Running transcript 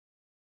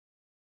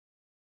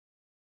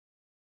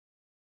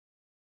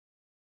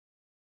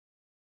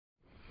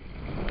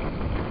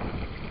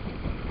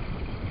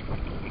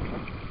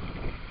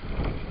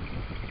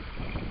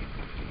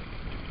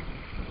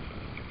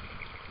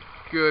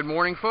Good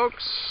morning,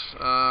 folks.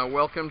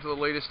 Welcome to the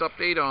latest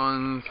update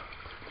on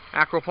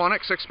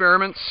aquaponics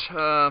experiments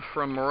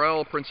from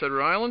Morel, Prince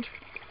Edward Island.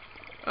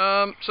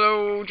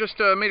 So just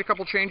made a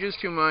couple changes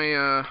to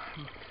my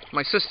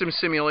my system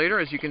simulator.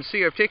 As you can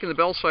see, I've taken the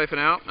bell siphon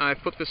out, and I've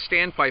put the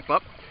standpipe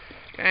up,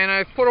 and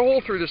I've put a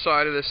hole through the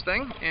side of this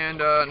thing, and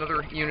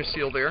another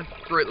uniseal there.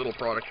 Great little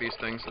product, these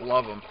things.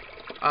 Love them.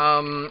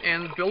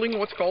 And building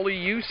what's called a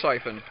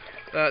U-Siphon.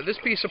 This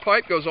piece of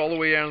pipe goes all the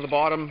way down to the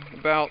bottom,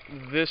 about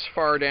this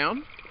far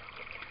down.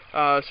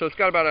 So it's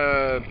got about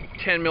a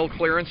 10 mil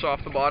clearance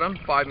off the bottom,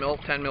 5 mil,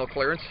 10 mil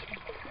clearance.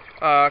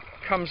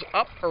 Comes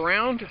up,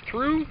 around,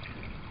 through,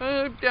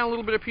 down a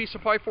little bit of piece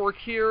of pipe work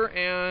here,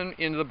 and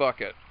into the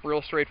bucket.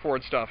 Real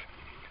straightforward stuff.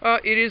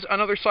 It is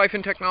another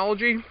siphon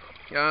technology.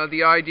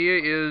 The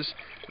idea is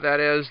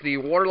that as the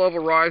water level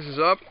rises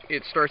up,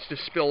 it starts to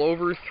spill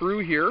over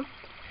through here.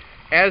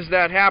 As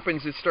that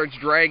happens, it starts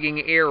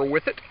dragging air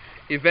with it,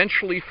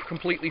 eventually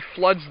completely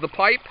floods the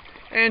pipe,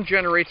 and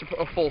generates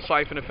a full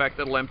siphon effect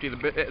that'll empty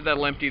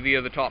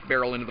the top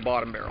barrel into the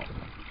bottom barrel.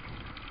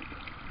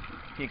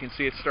 You can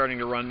see it's starting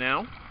to run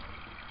now.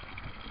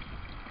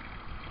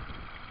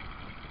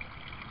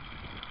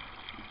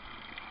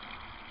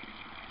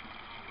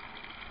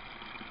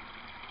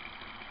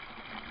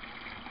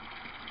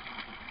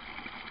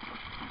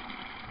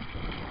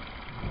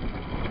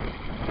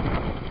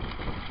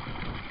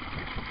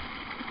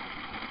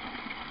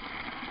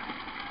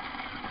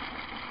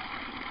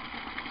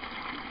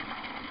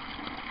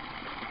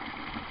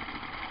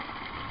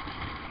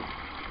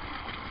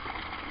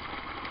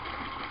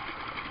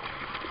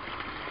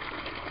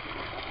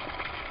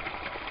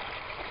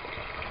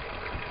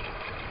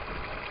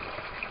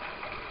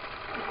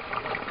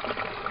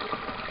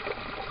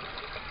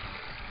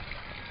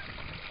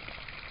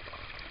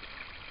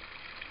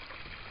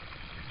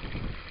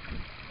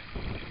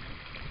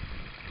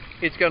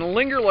 It's going to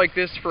linger like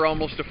this for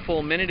almost a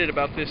full minute at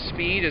about this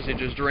speed as it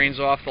just drains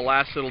off the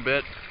last little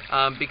bit.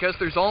 Because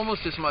there's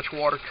almost as much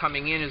water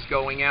coming in as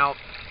going out,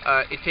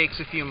 it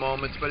takes a few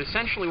moments, but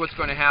essentially what's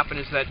going to happen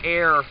is that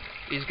air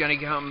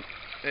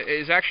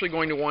is actually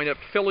going to wind up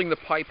filling the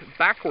pipe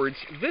backwards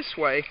this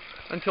way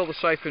until the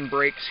siphon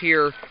breaks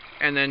here,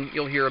 and then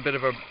you'll hear a bit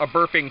of a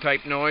burping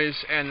type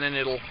noise, and then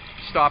it'll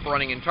stop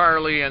running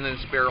entirely, and then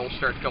this barrel will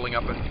start filling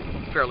up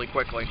fairly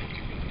quickly.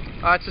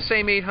 It's the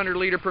same 800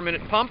 liter per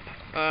minute pump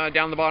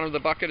down the bottom of the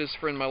bucket as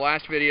for in my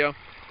last video,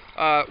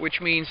 which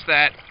means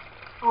that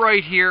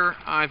right here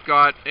I've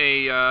got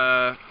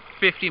a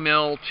 50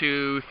 mil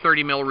to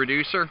 30 mil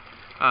reducer.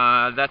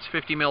 That's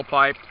 50 mil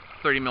pipe,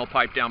 30 mil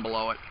pipe down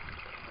below it.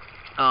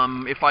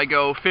 If I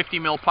go 50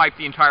 mil pipe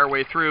the entire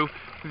way through,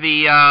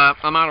 the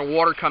amount of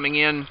water coming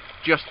in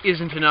just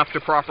isn't enough to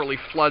properly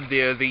flood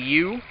the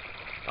U,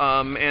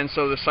 and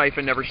so the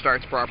siphon never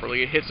starts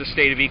properly. It hits a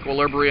state of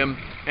equilibrium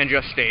and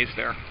just stays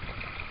there.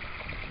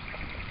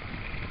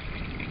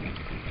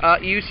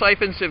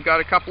 U-siphons have got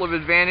a couple of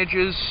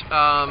advantages.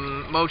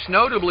 Most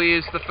notably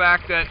is the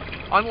fact that,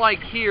 unlike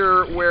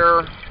here,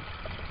 where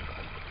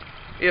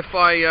if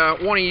I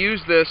want to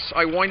use this,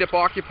 I wind up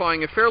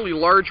occupying a fairly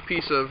large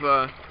piece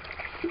of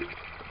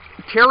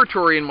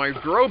territory in my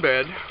grow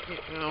bed.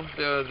 You know,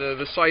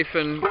 the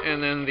siphon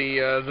and then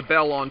the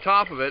bell on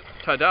top of it.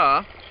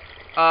 Ta-da!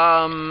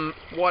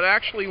 What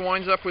actually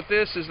winds up with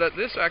this is that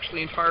this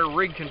entire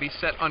rig can be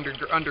set under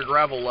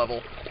gravel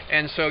level,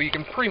 and so you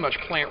can pretty much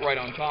plant right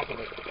on top of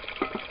it.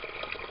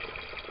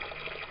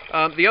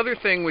 The other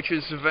thing which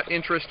is of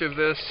interest of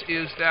this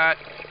is that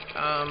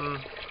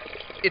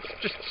it's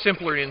just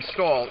simpler to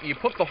install. You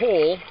put the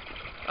hole,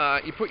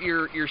 you put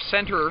your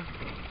center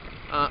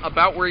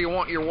about where you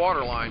want your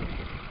water line,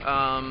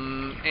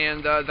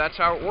 and that's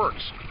how it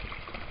works.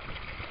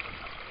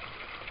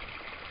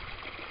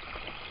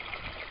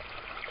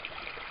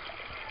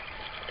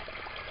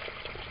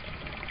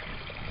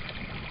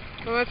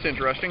 Oh, that's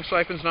interesting.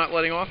 Siphon's not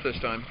letting off this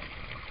time.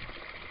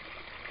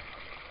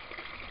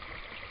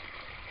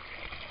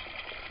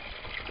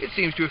 It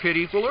seems to have hit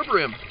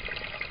equilibrium.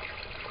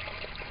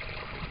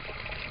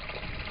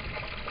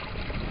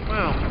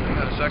 Well, hang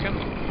on a second.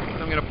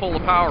 I'm going to pull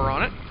the power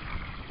on it.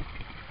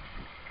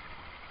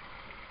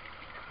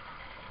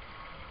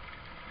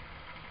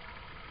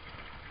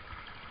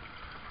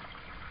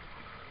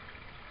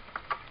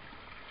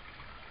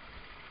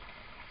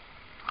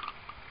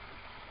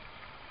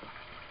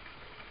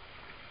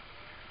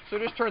 So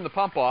just turn the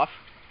pump off.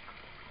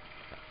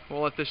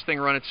 We'll let this thing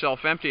run itself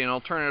empty, and I'll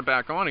turn it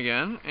back on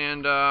again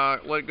and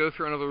let it go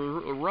through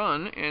another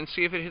run and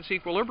see if it hits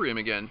equilibrium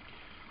again.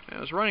 I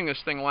was running this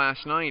thing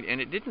last night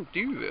and it didn't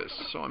do this,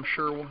 so I'm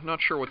not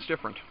sure what's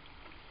different.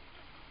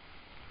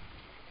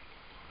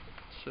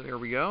 So there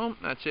we go.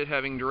 That's it,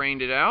 having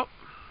drained it out.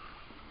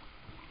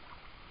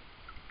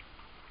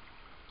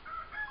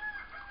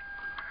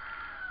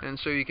 And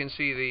so you can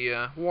see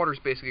the water's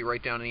basically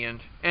right down the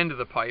end of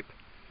the pipe.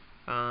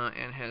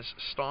 And has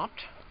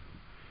stopped.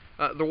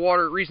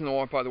 The reason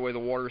by the way, the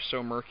water is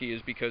so murky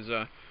is because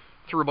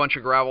threw a bunch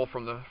of gravel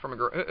that I'm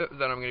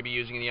going to be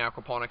using in the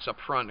aquaponics up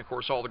front. Of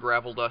course, all the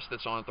gravel dust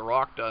that's on it, the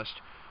rock dust,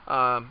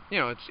 You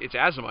know, it's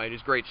azomite,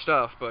 it's great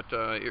stuff, but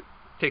it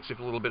takes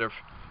a little bit of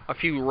a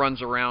few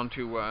runs around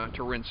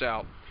to rinse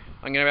out.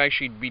 I'm going to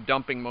actually be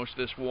dumping most of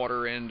this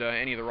water and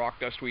any of the rock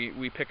dust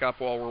we pick up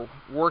while we're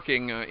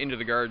working into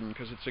the garden,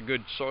 because it's a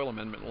good soil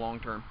amendment long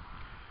term.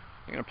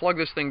 I'm going to plug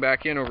this thing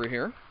back in over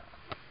here.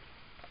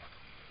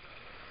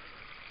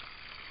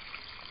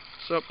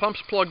 So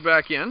pump's plugged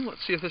back in.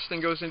 Let's see if this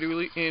thing goes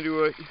into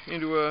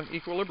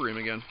equilibrium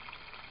again.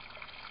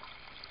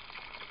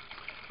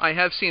 I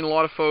have seen a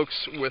lot of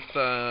folks with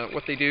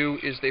what they do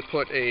is they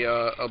put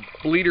a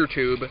bleeder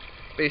tube,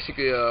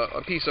 basically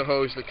a piece of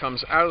hose that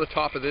comes out of the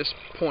top of this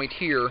point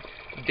here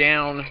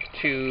down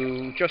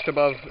to just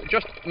above,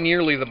 just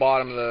nearly the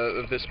bottom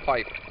of this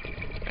pipe.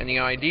 And the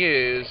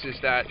idea is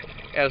that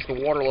as the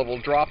water level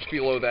drops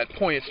below that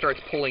point, it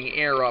starts pulling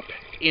air up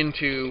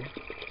into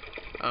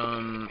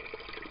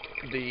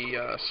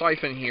the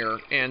siphon here,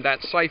 and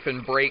that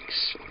siphon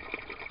breaks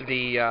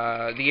the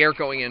air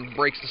going in,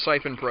 breaks the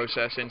siphon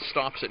process and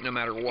stops it no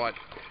matter what.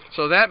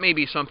 So that may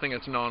be something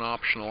that's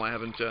non-optional. I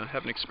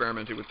haven't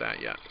experimented with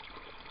that yet.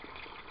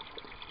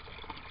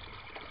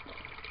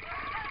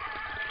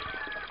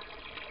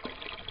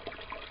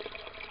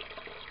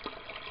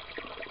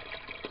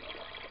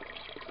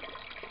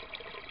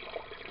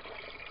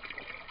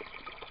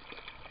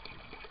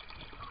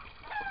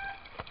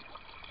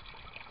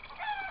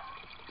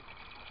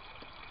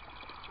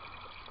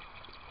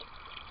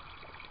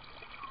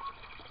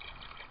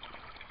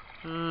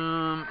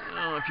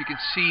 I don't know if you can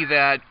see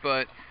that,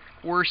 but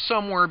we're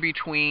somewhere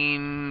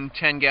between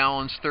 10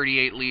 gallons,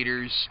 38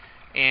 liters,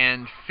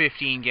 and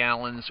 15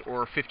 gallons,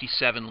 or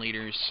 57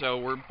 liters. So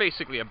we're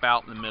basically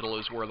about in the middle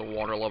is where the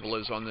water level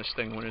is on this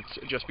thing when it's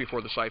just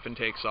before the siphon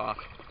takes off.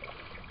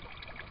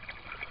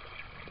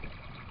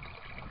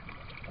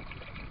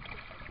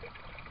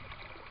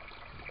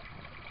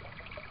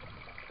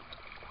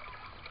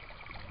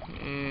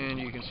 And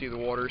you can see the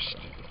water's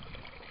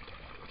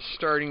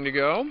starting to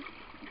go.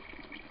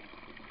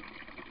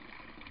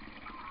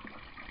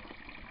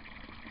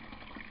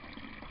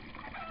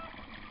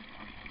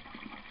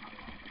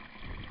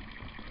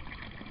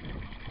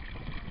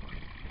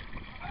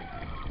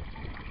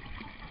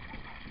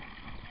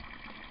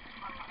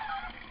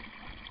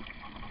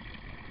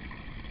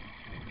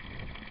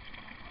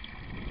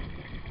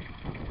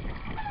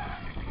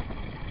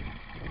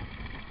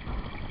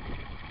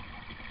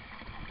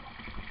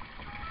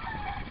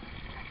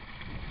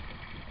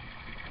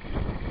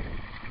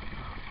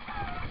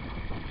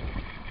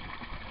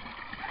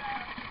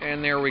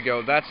 And there we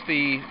go. That's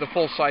the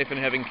full siphon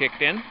having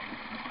kicked in.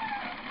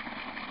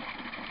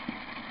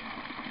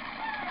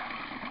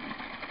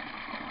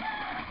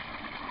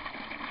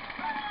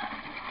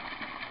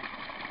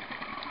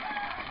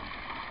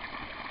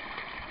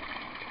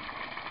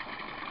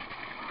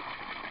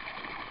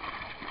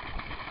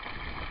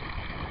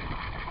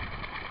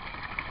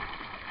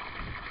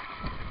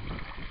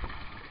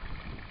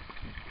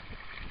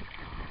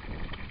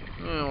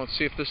 Well, let's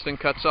see if this thing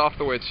cuts off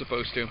the way it's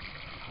supposed to.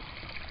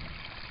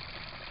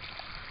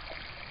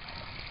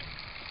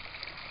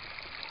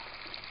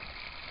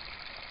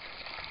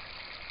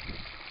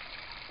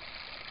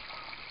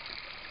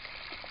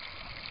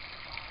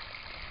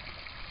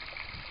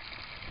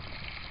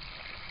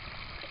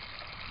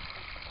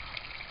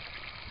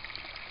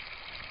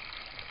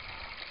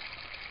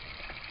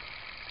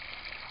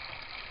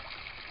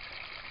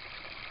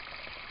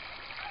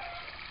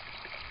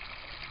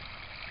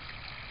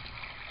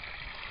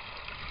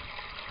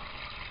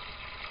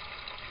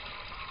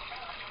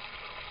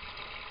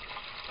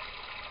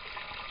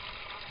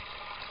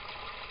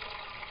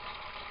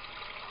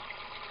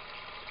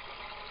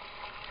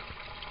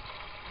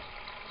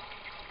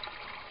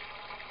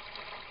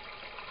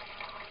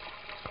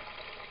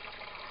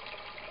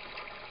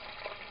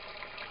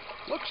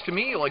 Looks to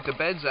me like the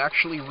bed's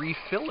actually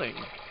refilling.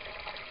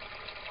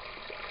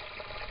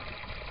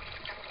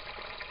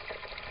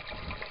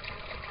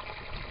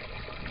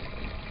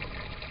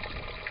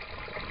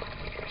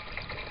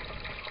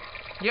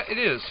 Yeah, it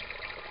is.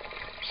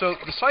 So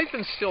the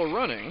siphon's still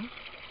running,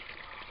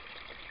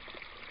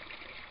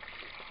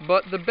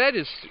 but the bed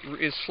is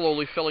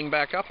slowly filling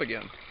back up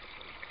again.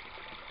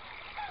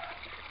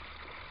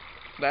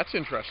 That's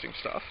interesting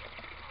stuff.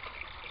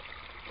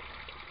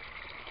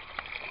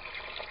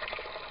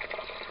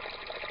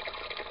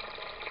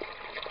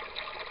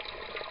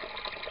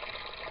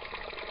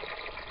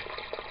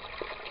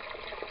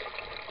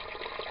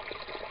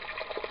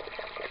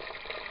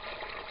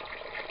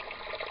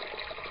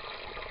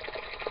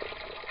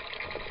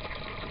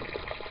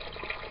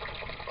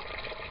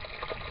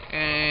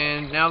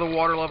 And now the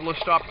water level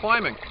has stopped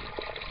climbing.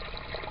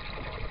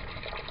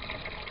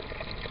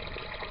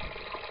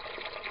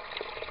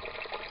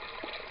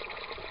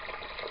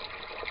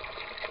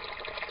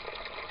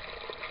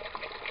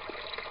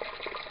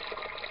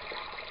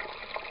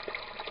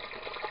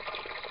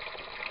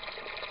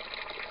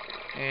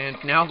 And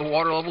now the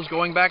water level's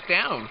going back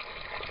down.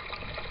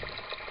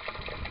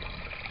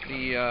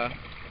 The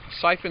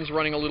siphon's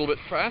running a little bit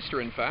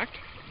faster, in fact.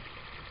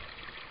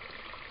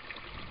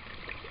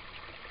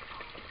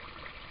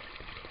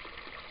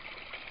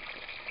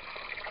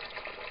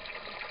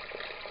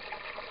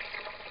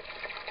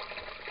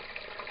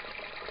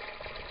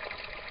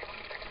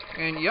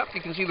 And yep, you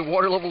can see the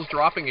water level's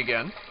dropping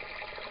again.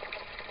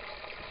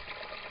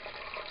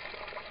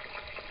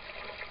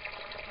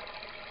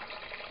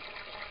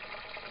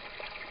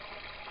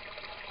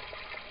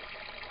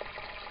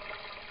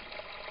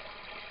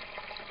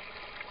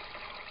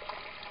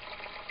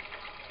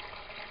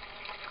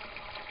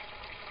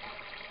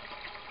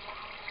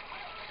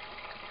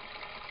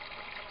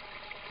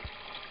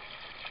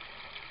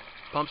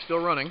 Pump's still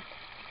running.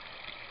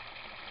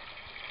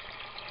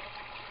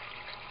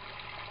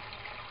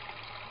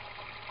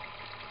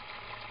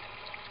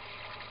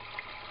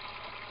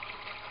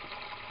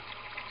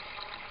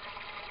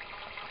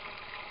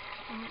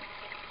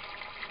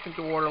 I think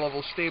the water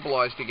level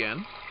stabilized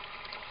again.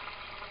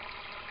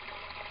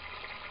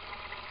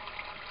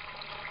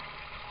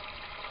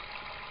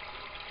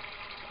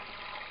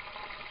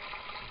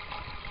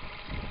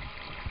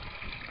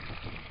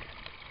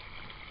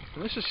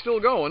 And this is still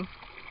going.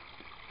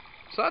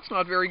 So that's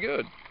not very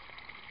good.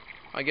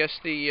 I guess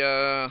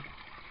the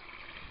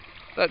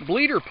that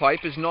bleeder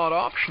pipe is not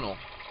optional.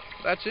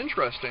 That's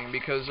interesting,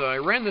 because I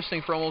ran this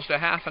thing for almost a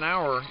half an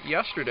hour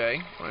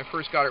yesterday when I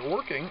first got it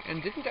working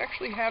and didn't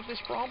actually have this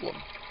problem.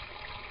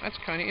 That's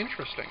kind of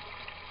interesting.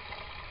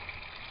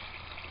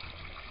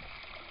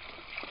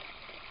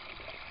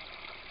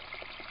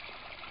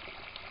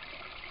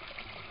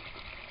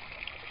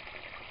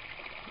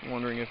 I'm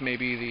wondering if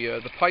maybe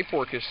the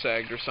pipework is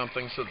sagged or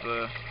something, so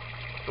the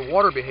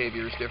water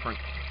behavior is different.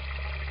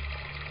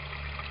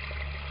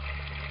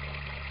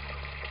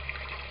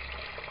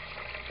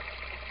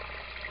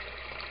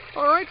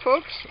 Alright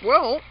folks,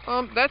 well,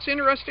 that's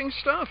interesting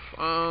stuff.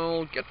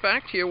 I'll get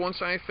back to you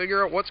once I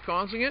figure out what's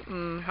causing it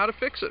and how to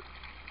fix it.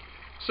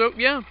 So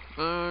yeah,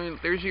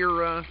 there's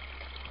your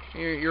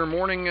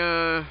morning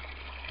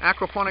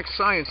aquaponics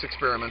science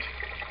experiment.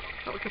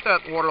 Oh, look at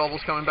that, water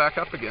level's coming back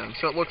up again.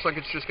 So it looks like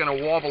it's just going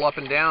to wobble up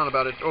and down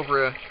about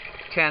over a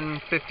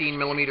 10-15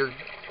 millimeter,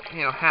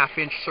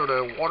 half-inch sort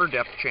of water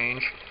depth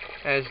change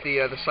as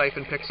the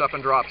siphon picks up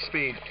and drops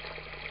speed.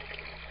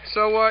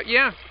 So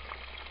yeah,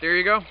 there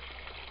you go.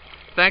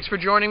 Thanks for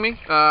joining me.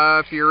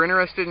 If you're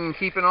interested in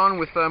keeping on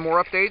with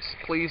more updates,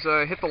 please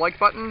hit the like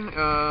button.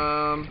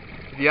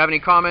 If you have any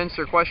comments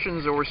or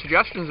questions or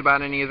suggestions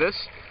about any of this,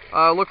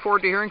 look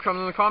forward to hearing from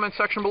them in the comments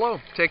section below.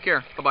 Take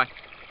care. Bye-bye.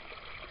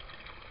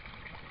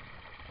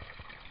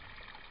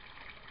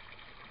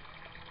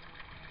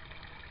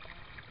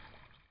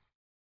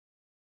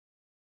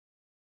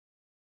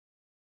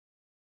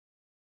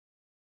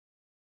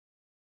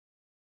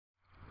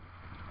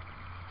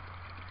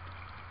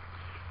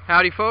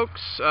 Howdy folks,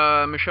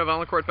 Michel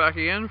Valancourt back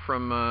again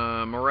from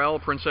Morel,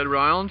 Prince Edward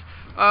Island.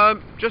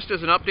 Just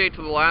as an update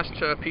to the last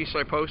piece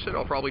I posted,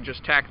 I'll probably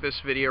just tack this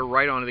video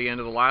right onto the end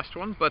of the last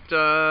one, but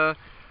I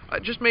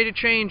just made a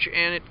change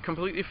and it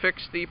completely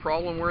fixed the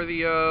problem where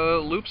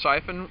the loop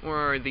siphon,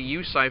 or the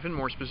U-Siphon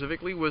more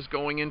specifically, was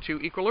going into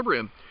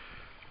equilibrium.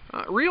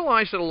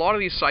 Realize that a lot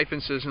of these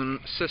siphon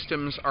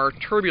systems are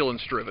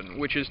turbulence driven,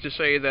 which is to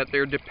say that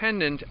they're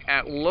dependent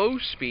at low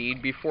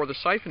speed before the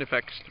siphon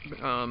effect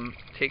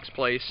takes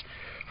place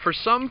for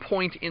some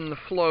point in the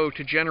flow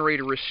to generate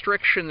a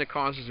restriction that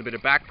causes a bit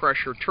of back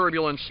pressure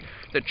turbulence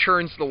that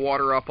churns the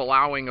water up,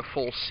 allowing a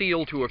full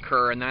seal to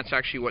occur, and that's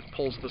actually what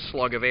pulls the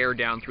slug of air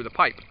down through the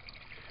pipe.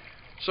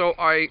 So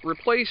I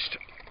replaced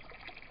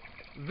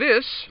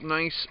this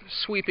nice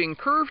sweeping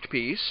curved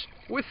piece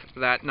with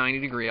that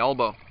 90-degree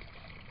elbow.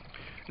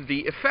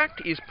 The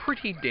effect is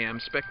pretty damn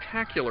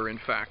spectacular, in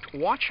fact.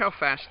 Watch how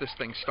fast this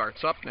thing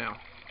starts up now.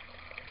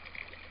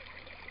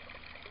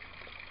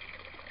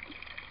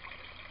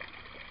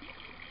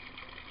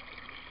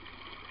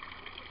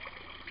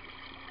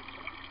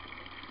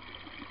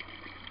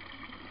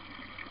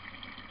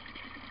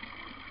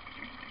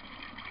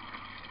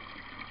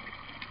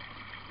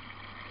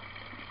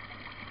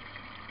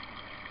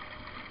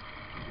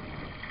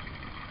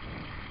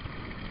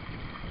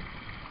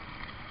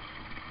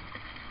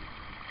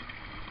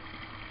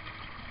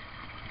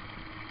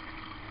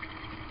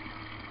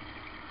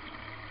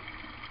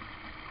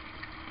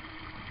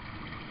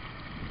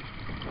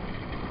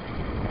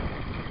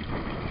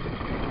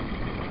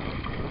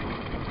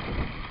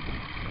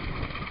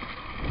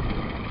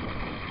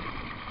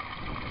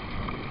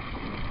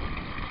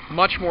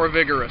 Much more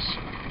vigorous.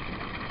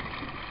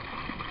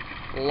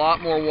 A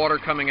lot more water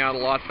coming out a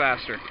lot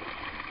faster.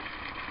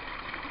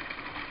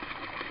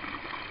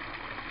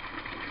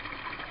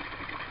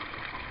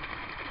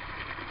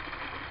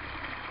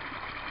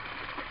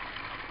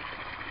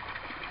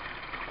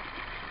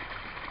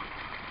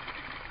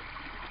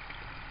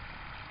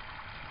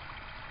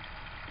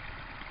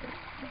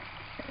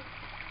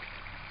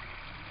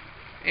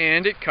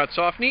 And it cuts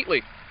off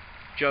neatly,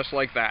 just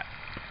like that.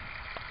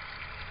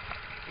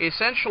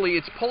 Essentially,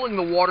 it's pulling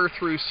the water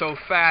through so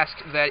fast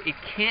that it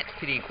can't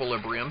hit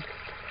equilibrium,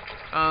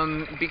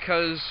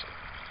 because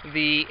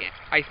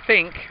I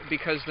think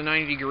because the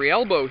 90-degree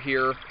elbow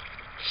here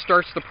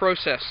starts the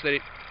process that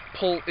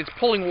it's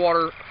pulling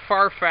water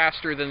far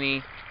faster than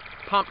the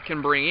pump can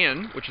bring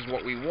in, which is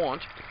what we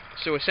want.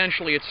 So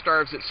essentially, it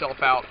starves itself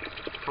out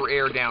for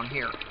air down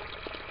here.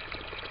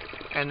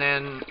 and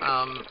then,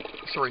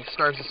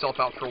 starves itself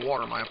out for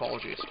water, my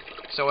apologies.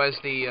 So as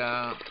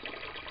the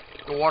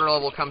water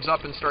level comes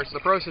up and starts the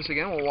process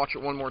again, we'll watch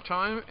it one more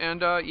time,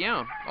 and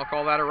yeah, I'll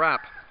call that a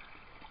wrap.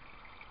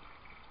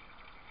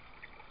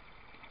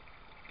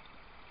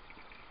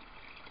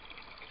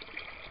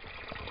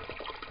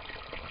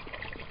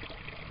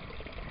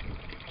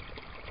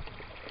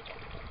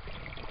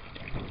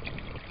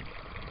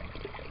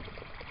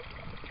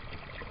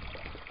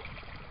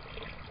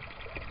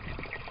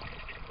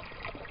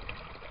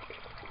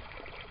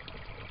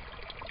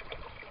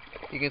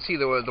 You can see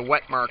the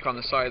wet mark on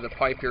the side of the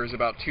pipe here is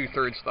about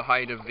 2/3 the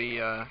height of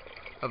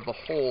the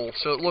hole.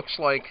 So it looks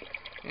like,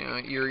 you know,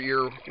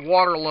 your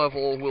water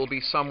level will be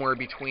somewhere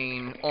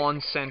between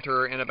on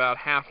center and about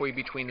halfway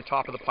between the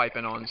top of the pipe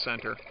and on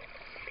center.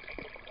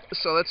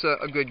 So that's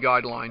a good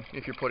guideline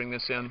if you're putting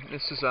this in.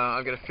 This is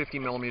I've got a 50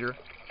 millimeter.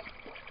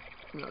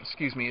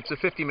 Excuse me, it's a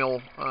 50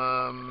 mil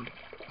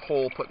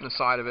hole put in the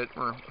side of it,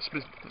 or it's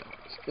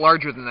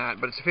larger than that,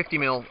 but it's a 50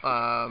 mil.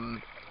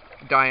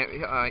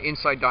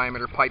 Inside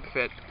diameter pipe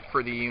fit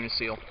for the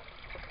Uniseal.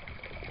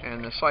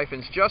 And the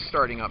siphon's just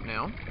starting up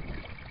now.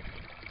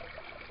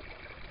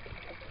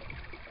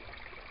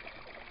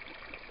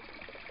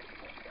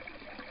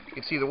 You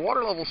can see the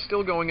water level's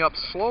still going up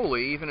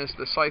slowly even as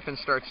the siphon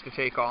starts to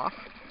take off.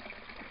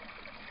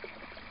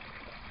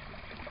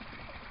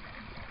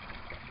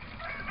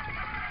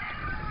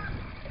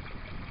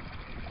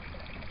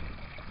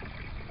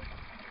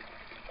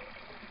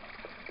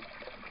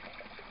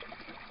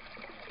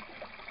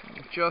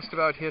 Just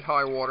about hit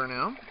high water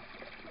now.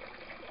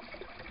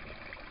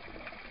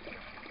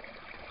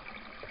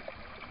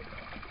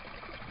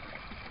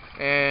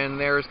 And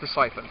there's the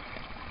siphon.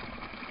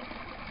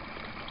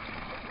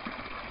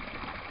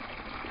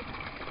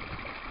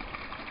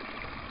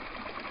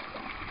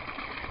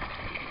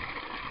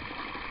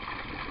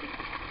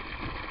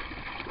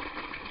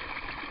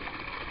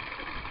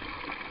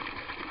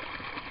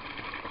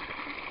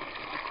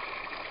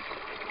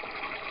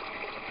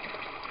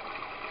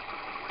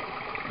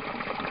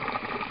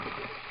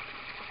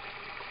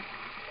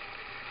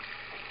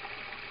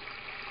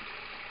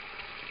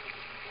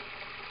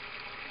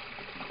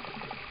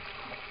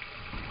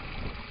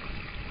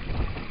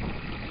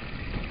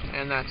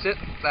 And that's it.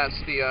 That's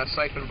the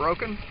siphon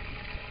broken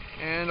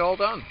and all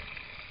done.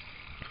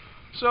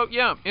 So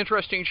yeah,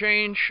 interesting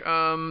change.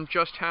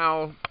 Just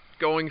how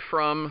going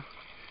from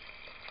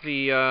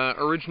the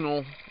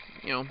original,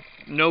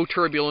 no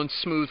turbulence,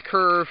 smooth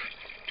curve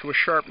to a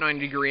sharp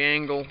 90-degree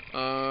angle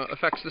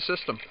affects the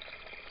system.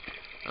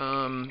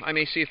 I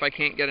may see if I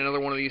can't get another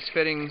one of these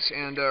fittings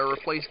and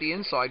replace the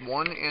inside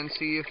one and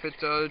see if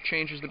it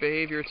changes the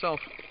behavior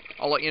itself.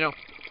 I'll let you know.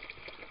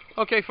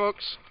 Okay,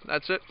 folks,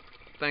 that's it.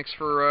 Thanks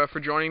for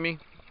joining me.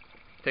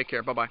 Take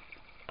care. Bye-bye.